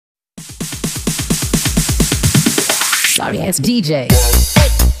sorry ass DJ.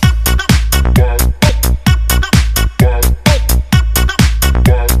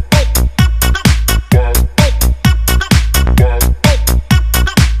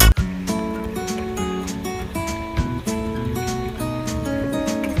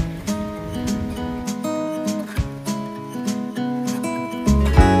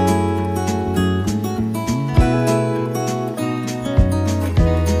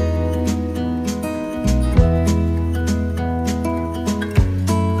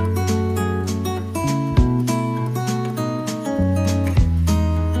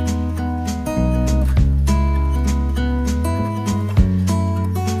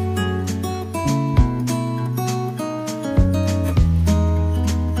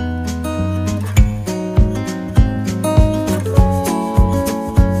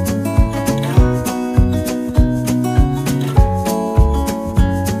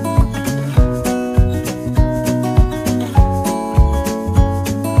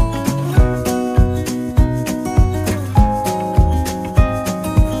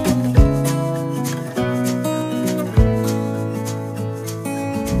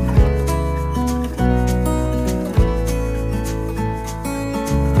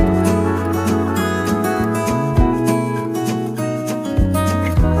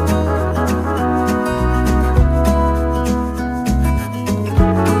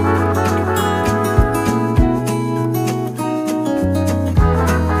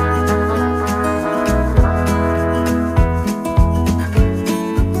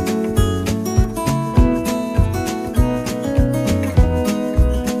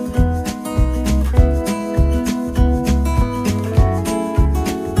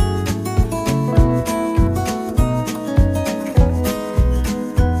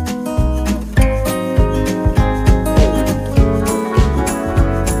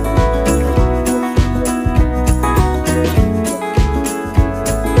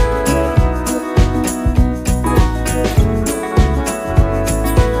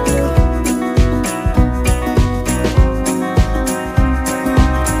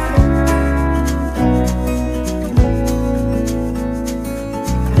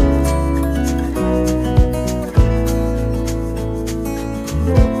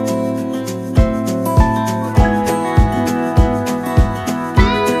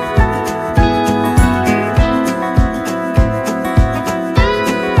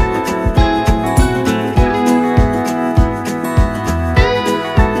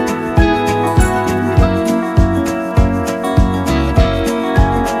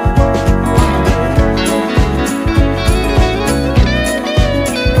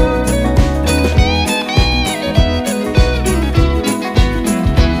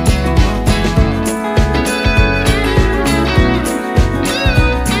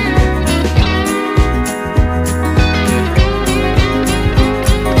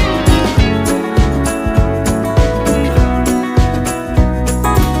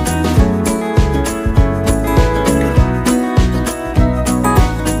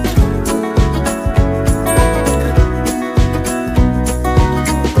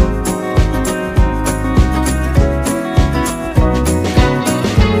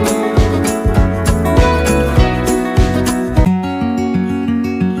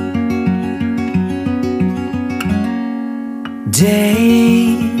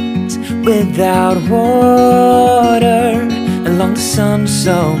 Days without water along the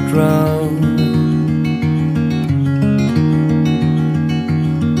sun-soaked road.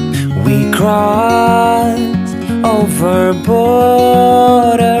 We crossed over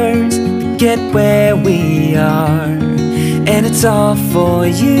borders to get where we are, and it's all for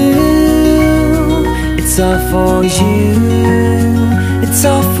you. It's all for you. It's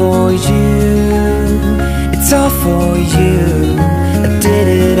all for you. It's all for you. I did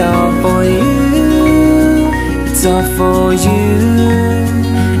it all for you. It's all for you.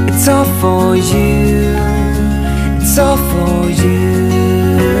 It's all for you. It's all for you.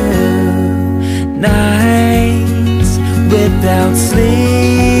 Nights without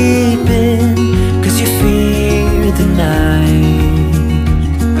sleeping 'cause you fear the night,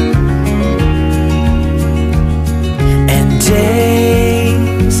 and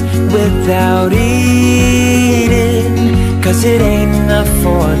days without eating 'cause it ain't enough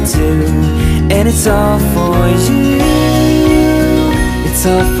for two. And it's all for you. It's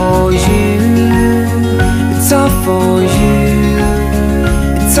all for you. It's all for you.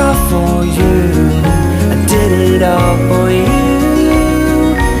 It's all for you. I did it all for you.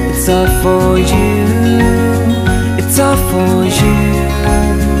 It's all for you. It's all for you.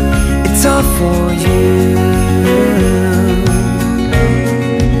 It's all for you.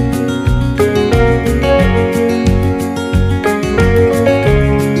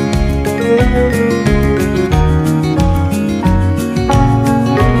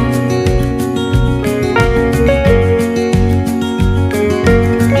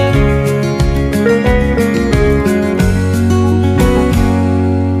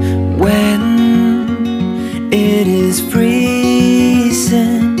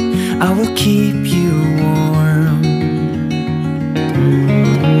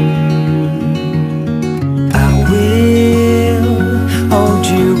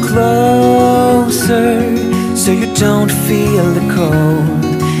 don't feel the cold,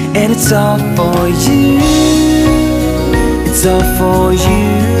 and it's all for you. It's all for you.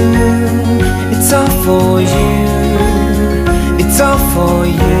 It's all for you. It's all for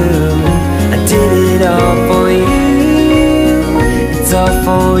you. I did it all for you. It's all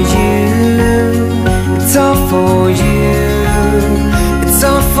for you. It's all for you. It's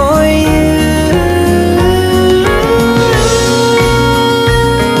all for you.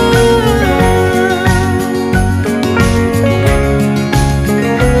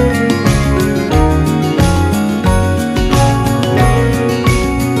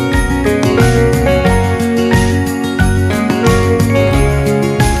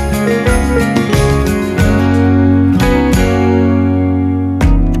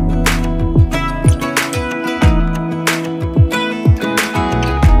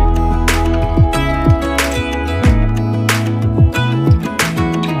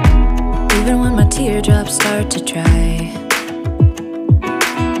 Teardrops start to dry,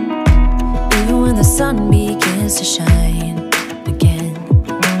 even when the sun begins to shine again.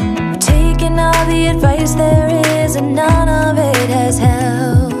 Taking all the advice there is, and none of it has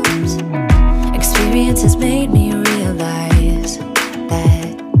helped. Experience has made me realize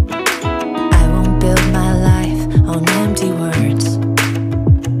that I won't build my life on empty words.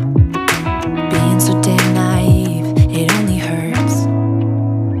 Being so damn naive, it only hurts.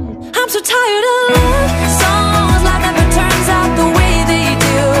 I'm so tired of love songs, life never turns out the way they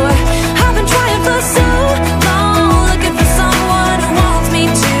do. I've been trying for so long, looking for someone who wants me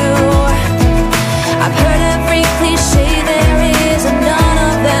to. I've heard every cliche there is, and none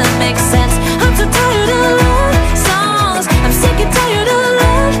of them make sense. I'm so tired of love songs. I'm sick and tired of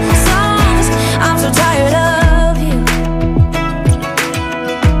love songs. I'm so tired of you.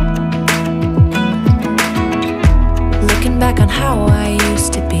 Looking back on how I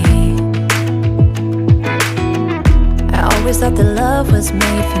used to be, I always thought that love was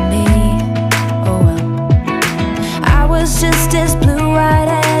made for me. Oh well, I was just as blue-eyed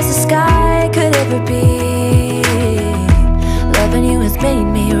as the sky could ever be. Loving you has made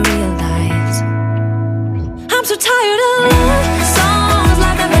me realize I'm so tired of love songs,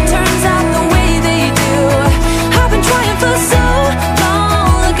 life never turns out the way they do. I've been trying for so long,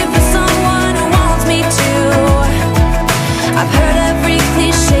 looking for someone who wants me to. I've heard every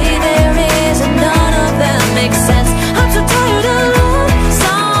cliche there is, and none of them make sense. I'm so tired of love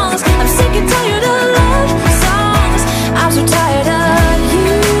songs. I'm sick and tired of love songs. I'm so tired of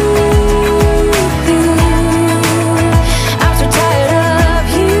you. I'm so tired of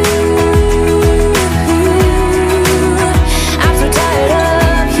you. I'm so tired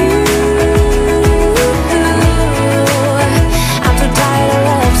of you. I'm so tired of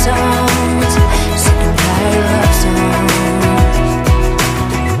love songs. Sick and tired of love songs.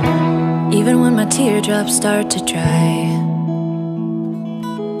 Even when my teardrops start to dry,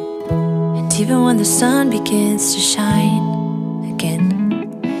 and even when the sun begins to shine again,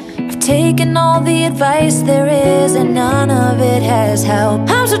 I've taken all the advice there is, and none of it has helped.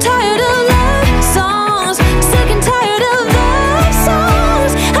 I'm so tired of love songs, sick and tired of love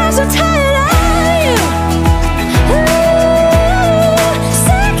songs. I'm so tired of you. Ooh,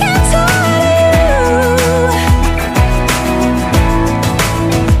 sick and tired of you.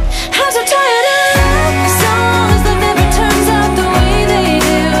 I'm so tired of love songs that never turns out the way they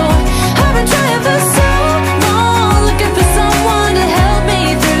do. I've been trying for so long, looking for someone to help me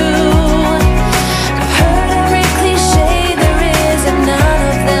through. I've heard every cliche there is, and none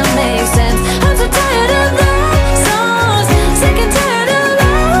of them make sense. I'm so tired of love songs, sick and tired of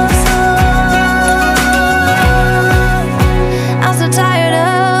love songs. I'm so tired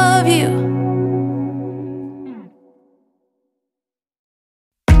of you.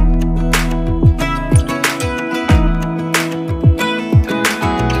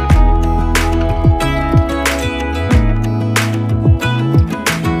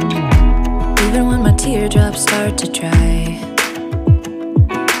 Even when my teardrops start to dry,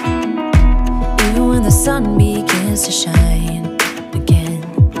 even when the sun begins to shine again,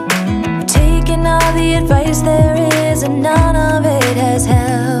 taking all the advice there is, and none of it has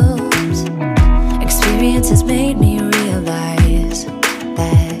helped. Experience has made me realize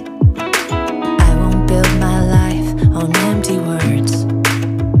that I won't build my life on empty words.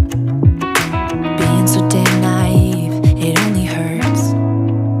 Being so damn naive, it only hurts.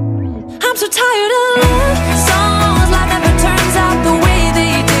 I'm so tired of love songs, life never turns out the way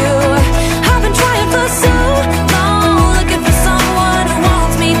they do. I've been trying for so long, looking for someone who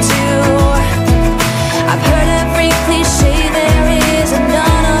wants me to. I've heard every cliche there is, and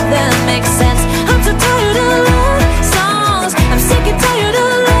none of them make sense. I'm so tired of love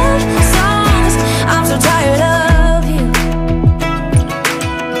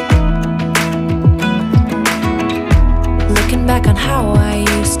back on how I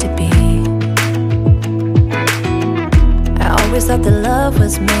used to be. I always thought that love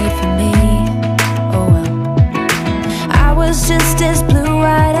was made for me. Oh well, I was just as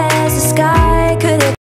blue-eyed as the sky.